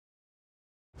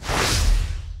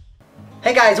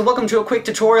Hey guys, and welcome to a quick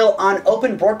tutorial on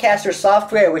Open Broadcaster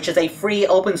software, which is a free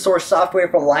open source software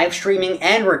for live streaming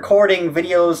and recording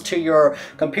videos to your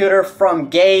computer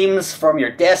from games, from your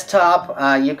desktop.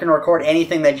 You can record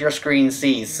anything that your screen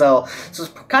sees. So it's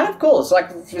kind of cool.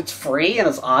 It's free and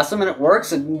it's awesome and it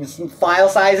works. And file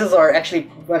sizes are actually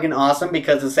fucking awesome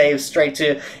because it saves straight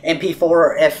to MP4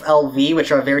 or FLV,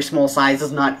 which are very small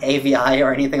sizes, not AVI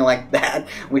or anything like that,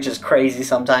 which is crazy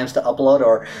sometimes to upload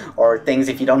or things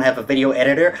if you don't have a video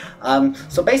editor.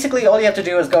 So basically all you have to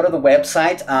do is go to the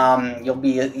website.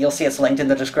 You'll see it's linked in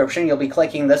the description. You'll be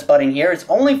clicking this button here. It's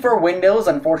only for Windows,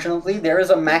 unfortunately. There is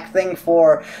a Mac thing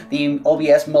for the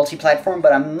OBS multi-platform,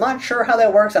 but I'm not sure how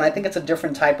that works, and I think it's a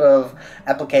different type of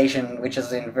application, which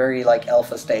is in very like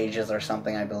alpha stages or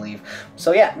something, I believe.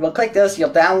 So yeah, we'll click this, you'll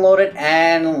download it,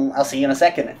 and I'll see you in a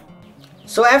second.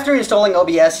 So after installing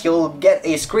OBS, you'll get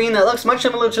a screen that looks much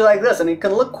similar to like this, and it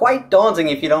can look quite daunting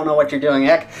if you don't know what you're doing.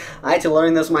 Heck, I had to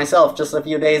learn this myself just a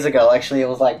few days ago. Actually, it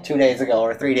was like 2 days ago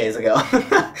or 3 days ago.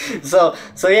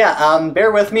 so yeah,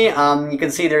 bear with me. You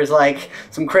can see there's like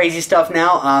some crazy stuff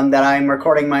now that I'm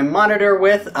recording my monitor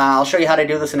with. I'll show you how to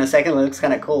do this in a second. It looks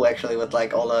kind of cool actually with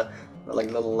like all the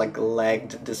little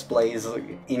lagged displays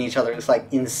in each other. It's like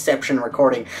Inception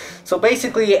recording. So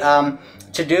basically,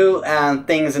 to do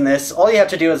things in this, all you have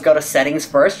to do is go to settings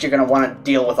first. You're going to want to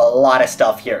deal with a lot of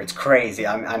stuff here. It's crazy.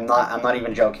 I'm not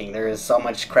even joking. There is so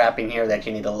much crap in here that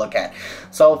you need to look at.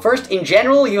 So first, in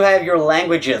general, you have your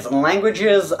languages. And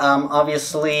languages,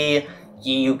 obviously,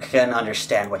 you can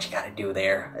understand what you got to do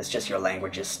there. It's just your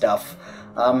languages stuff.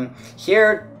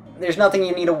 Here, there's nothing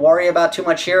you need to worry about too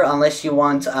much here unless you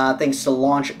want things to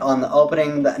launch on the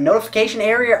opening. The notification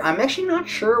area, I'm actually not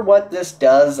sure what this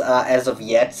does as of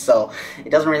yet, so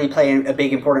it doesn't really play a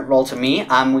big important role to me.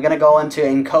 We're going to go into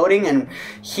encoding, and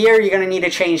here you're going to need to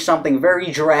change something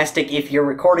very drastic if you're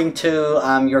recording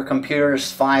to your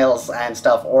computer's files and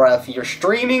stuff, or if you're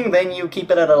streaming, then you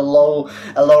keep it at a low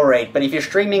rate. But if you're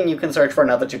streaming, you can search for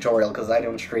another tutorial because I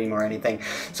don't stream or anything.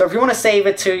 So if you want to save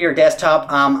it to your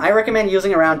desktop, I recommend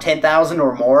using around 10,000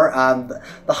 or more.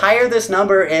 The higher this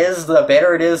number is, the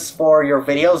better it is for your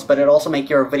videos, but it also makes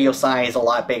your video size a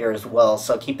lot bigger as well,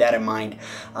 so keep that in mind.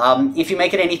 If you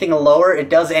make it anything lower, it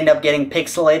does end up getting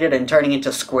pixelated and turning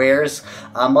into squares.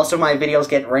 Most of my videos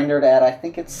get rendered at, I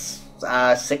think it's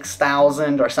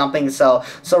 6,000 or something, so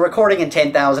recording in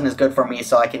 10,000 is good for me,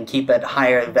 so I can keep it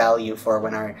higher value for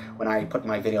when I put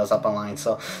my videos up online.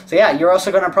 So yeah, you're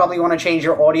also going to probably want to change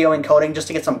your audio encoding just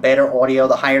to get some better audio.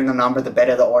 The higher the number, the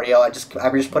better the audio. I just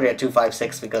put it at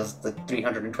 256 because the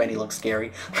 320 looks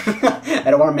scary. I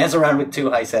don't want to mess around with too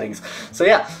high settings. So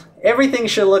yeah, everything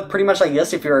should look pretty much like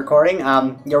this if you're recording.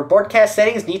 Your broadcast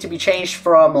settings need to be changed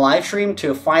from live stream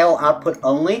to file output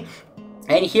only.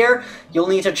 And here, you'll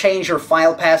need to change your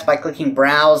file path by clicking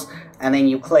Browse, and then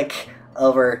you click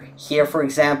over here, for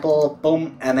example,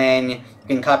 boom, and then you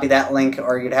can copy that link,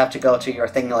 or you'd have to go to your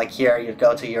thing like here. You'd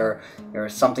go to your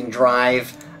something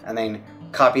drive, and then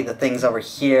copy the things over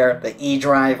here, the E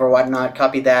drive or whatnot,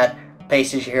 copy that,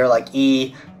 paste it here like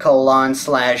E://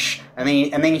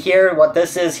 and then here, what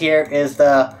this is here is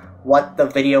what the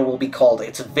video will be called.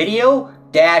 It's video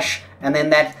dash, and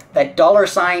then that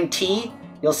 $T.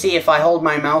 You'll see if I hold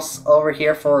my mouse over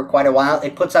here for quite a while,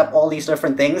 it puts up all these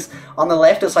different things. On the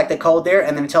left is like the code there,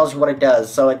 and then it tells you what it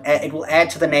does. So it will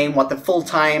add to the name what the full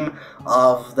time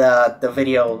of the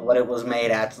video, what it was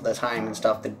made at, the time and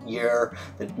stuff, the year,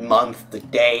 the month, the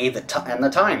day, and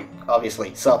the time,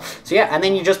 obviously. So yeah, and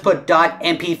then you just put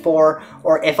 .mp4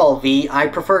 or FLV. I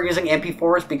prefer using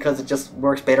MP4s because it just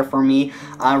works better for me.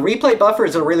 Replay buffer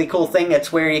is a really cool thing.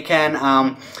 It's where you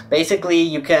can, basically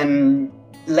you can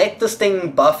let this thing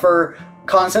buffer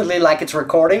constantly like it's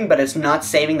recording, but it's not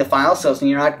saving the file, so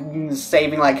you're not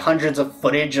saving like hundreds of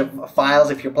footage of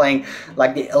files if you're playing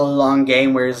like a long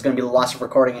game where there's going to be lots of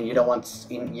recording and you don't want,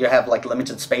 you have like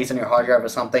limited space in your hard drive or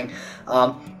something.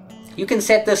 You can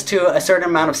set this to a certain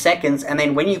amount of seconds, and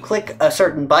then when you click a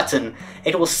certain button,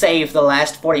 it will save the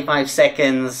last 45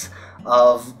 seconds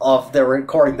of the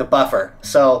recording, the buffer.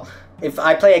 So if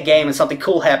I play a game and something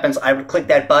cool happens, I would click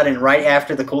that button right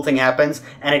after the cool thing happens,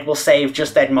 and it will save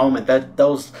just that moment,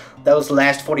 those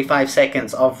last 45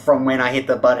 seconds from when I hit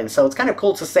the button. So it's kind of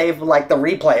cool to save like the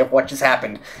replay of what just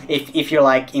happened if you're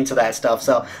like into that stuff.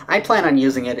 So I plan on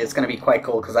using it. It's going to be quite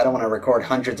cool because I don't want to record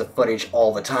hundreds of footage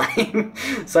all the time.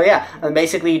 So yeah, and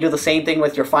basically you do the same thing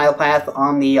with your file path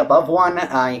on the above one.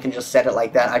 You can just set it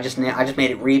like that. I just made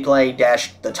it replay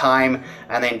dash the time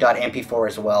and then .mp4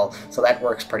 as well. So that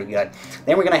works pretty good.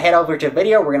 Then we're going to head over to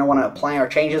video. We're going to want to apply our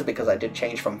changes because I did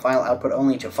change from file output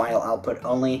only to file output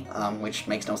only, which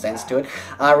makes no sense. sense to it.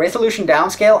 Resolution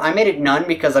downscale, I made it none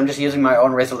because I'm just using my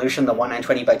own resolution, the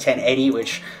 1920 by 1080,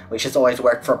 which has always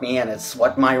worked for me, and it's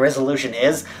what my resolution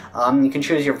is. You can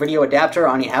choose your video adapter.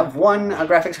 I only have one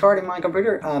graphics card in my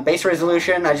computer. Base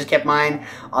resolution, I just kept mine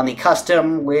on the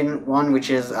custom one, which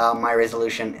is my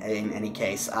resolution in any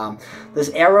case. This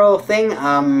arrow thing,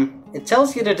 it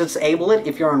tells you to disable it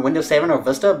if you're on Windows 7 or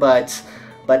Vista, but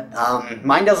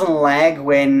mine doesn't lag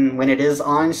when it is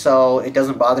on, so it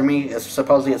doesn't bother me.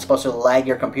 Supposedly it's supposed to lag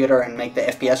your computer and make the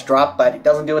FPS drop, but it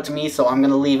doesn't do it to me, so I'm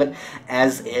going to leave it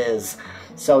as is.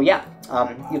 So yeah,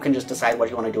 you can just decide what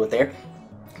you want to do with there.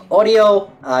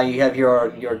 Audio, you have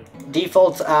your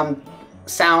default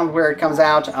sound where it comes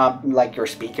out, like your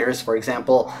speakers, for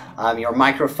example. Your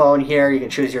microphone here, you can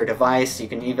choose your device. You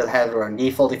can even have it on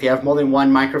default. If you have more than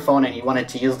one microphone and you wanted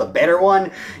to use the better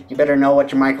one, you better know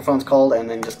what your microphone's called, and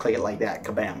then just click it like that,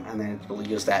 kabam, and then it will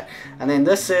use that. And then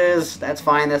this is, that's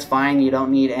fine. You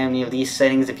don't need any of these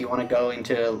settings if you want to go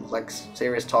into like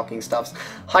serious talking stuffs.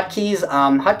 Hotkeys,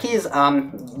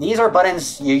 these are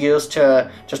buttons you use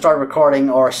to start recording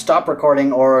or stop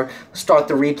recording, or start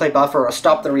the replay buffer or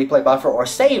stop the replay buffer, or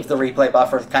save the replay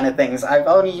buffer kind of things. I've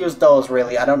only used those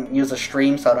really. I don't use a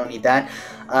stream, so I don't need that.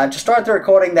 To start the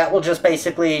recording, that will just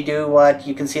basically do what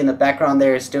you can see in the background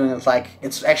there. It's doing, it's like,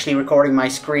 it's actually recording my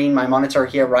screen, my monitor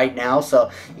here right now,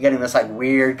 so you're getting this like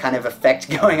weird kind of effect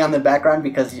going on in the background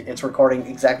because it's recording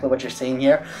exactly what you're seeing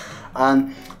here.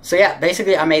 So yeah,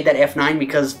 basically I made that F9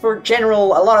 because for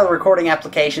general, a lot of recording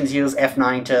applications use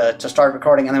F9 to start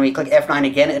recording, and then when you click F9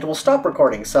 again, it will stop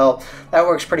recording, so that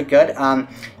works pretty good.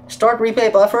 Start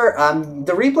replay buffer.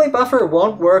 The replay buffer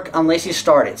won't work unless you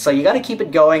start it, so you got to keep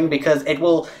it going because it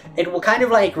will kind of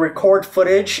like record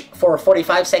footage for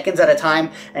 45 seconds at a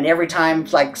time, and every time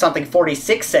like something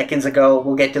 46 seconds ago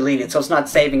will get deleted, so it's not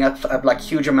saving up like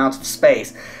huge amounts of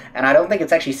space. And I don't think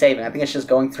it's actually saving. I think it's just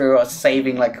going through a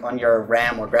saving like on your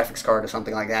RAM or graphics card or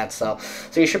something like that. So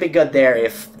you should be good there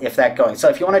if that going. So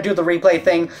if you want to do the replay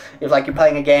thing, if like you're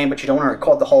playing a game but you don't want to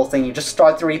record the whole thing, you just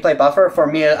start the replay buffer. For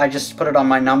me, I just put it on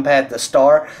my numpad, the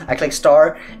star. I click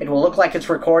star. It will look like it's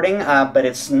recording, but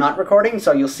it's not recording.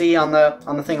 So you'll see on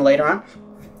the thing later on.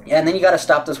 And then you got to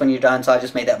stop this when you're done, so I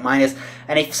just made that minus.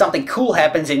 And if something cool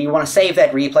happens and you want to save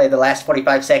that replay, the last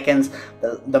 45 seconds,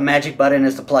 the magic button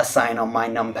is the plus sign on my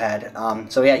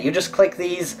numpad. So yeah, you just click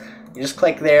these, you just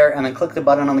click there, and then click the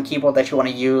button on the keyboard that you want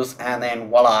to use, and then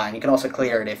voila. And you can also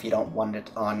clear it if you don't want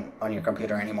it on your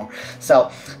computer anymore.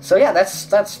 So yeah,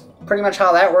 that's pretty much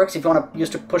how that works. If you want to use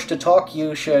to push to talk,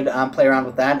 you should play around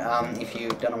with that if you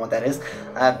don't know what that is.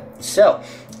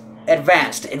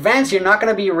 Advanced, you're not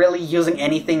going to be really using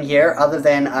anything here other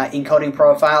than encoding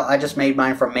profile. I just made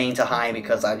mine from main to high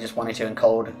because I just wanted to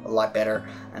encode a lot better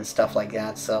and stuff like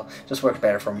that, so it just works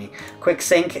better for me. Quick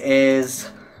sync is,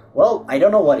 well, I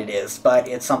don't know what it is, but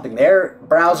it's something there.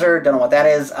 Browser, don't know what that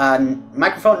is.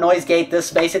 Microphone noise gate,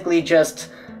 this basically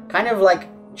just kind of like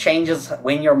changes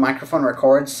when your microphone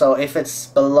records, so if it's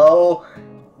below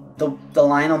the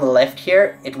line on the left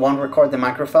here, it won't record the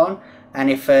microphone. And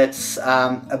if it's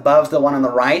above the one on the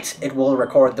right, it will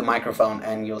record the microphone,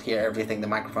 and you'll hear everything the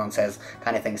microphone says,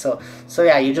 kind of thing. So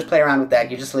yeah, you just play around with that.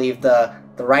 You just leave the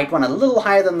right one a little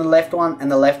higher than the left one,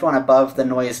 and the left one above the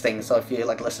noise thing. So if you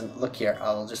like listen, look here,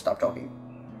 I'll just stop talking.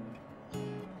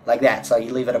 Like that. So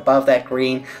you leave it above that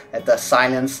green at the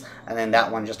silence, and then that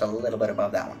one just a little bit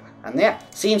above that one. And yeah,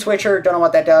 scene switcher, don't know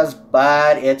what that does,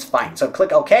 but it's fine. So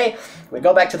click OK. We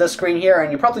go back to the screen here,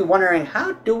 and you're probably wondering,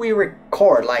 how do we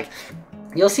record? Like,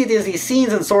 you'll see there's these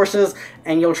scenes and sources,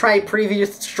 and you'll try preview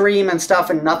stream and stuff,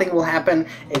 and nothing will happen.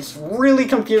 It's really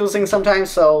confusing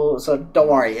sometimes, so don't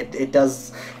worry. It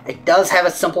does have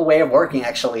a simple way of working,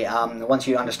 actually, once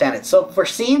you understand it. So for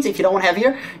scenes, if you don't have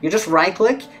here, you just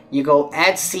right-click, you go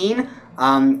Add Scene.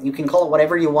 You can call it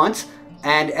whatever you want,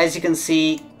 and as you can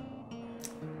see,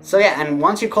 so yeah, and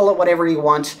once you call it whatever you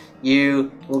want,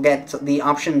 you will get the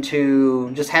option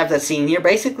to just have that scene here.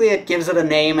 Basically, it gives it a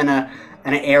name and an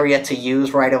area to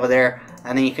use right over there,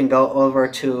 and then you can go over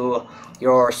to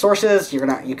your sources. You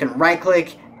can right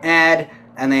click, add,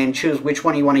 and then choose which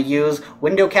one you want to use.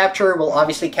 Window capture will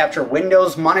obviously capture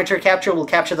Windows. Monitor capture will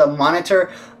capture the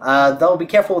monitor. Though be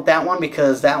careful with that one,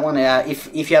 because that one,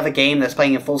 if you have a game that's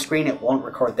playing in full screen, it won't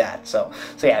record that. So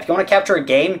yeah, if you want to capture a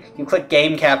game, you click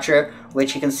game capture,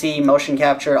 which you can see motion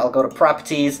capture. I'll go to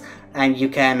properties, and you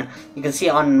can see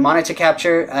on monitor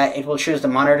capture, it will choose the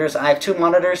monitors. I have 2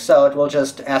 monitors, so it will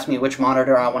just ask me which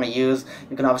monitor I want to use.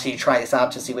 You can obviously try this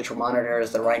out to see which monitor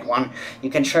is the right one. You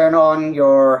can turn on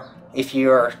your if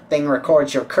your thing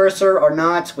records your cursor or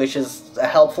not, which is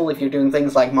helpful if you're doing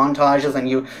things like montages and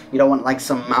you don't want like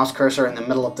some mouse cursor in the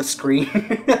middle of the screen,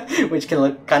 which can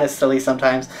look kind of silly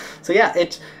sometimes. So yeah,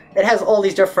 it has all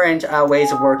these different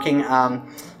ways of working.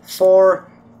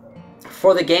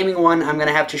 For the gaming one, I'm going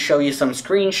to have to show you some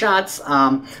screenshots.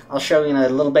 I'll show you in a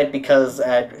little bit because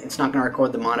it's not going to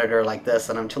record the monitor like this,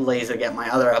 and I'm too lazy to get my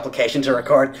other application to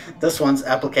record this one's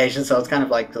application, so it's kind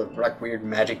of like the weird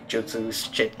magic jutsu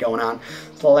shit going on.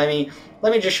 So let me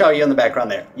just show you in the background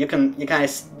there. You kind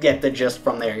of get the gist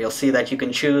from there. You'll see that you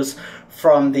can choose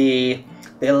from the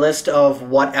list of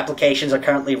what applications are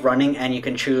currently running, and you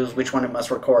can choose which one it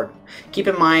must record. Keep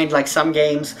in mind, like, some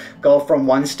games go from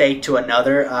one state to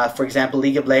another. For example,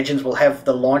 League of Legends will have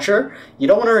the launcher. You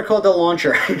don't want to record the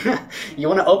launcher. You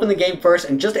want to open the game first,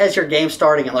 and just as your game's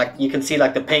starting, and like you can see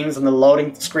like the pings and the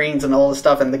loading screens and all the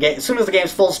stuff, and the game, as soon as the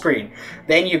game's full screen,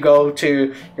 then you go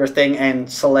to your thing and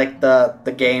select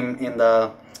the game in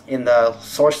the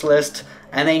source list,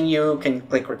 and then you can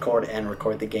click record and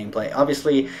record the gameplay.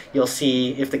 Obviously, you'll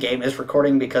see if the game is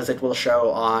recording because it will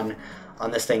show on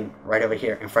this thing right over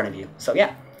here in front of you. So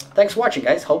yeah, thanks for watching,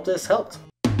 guys. Hope this helped.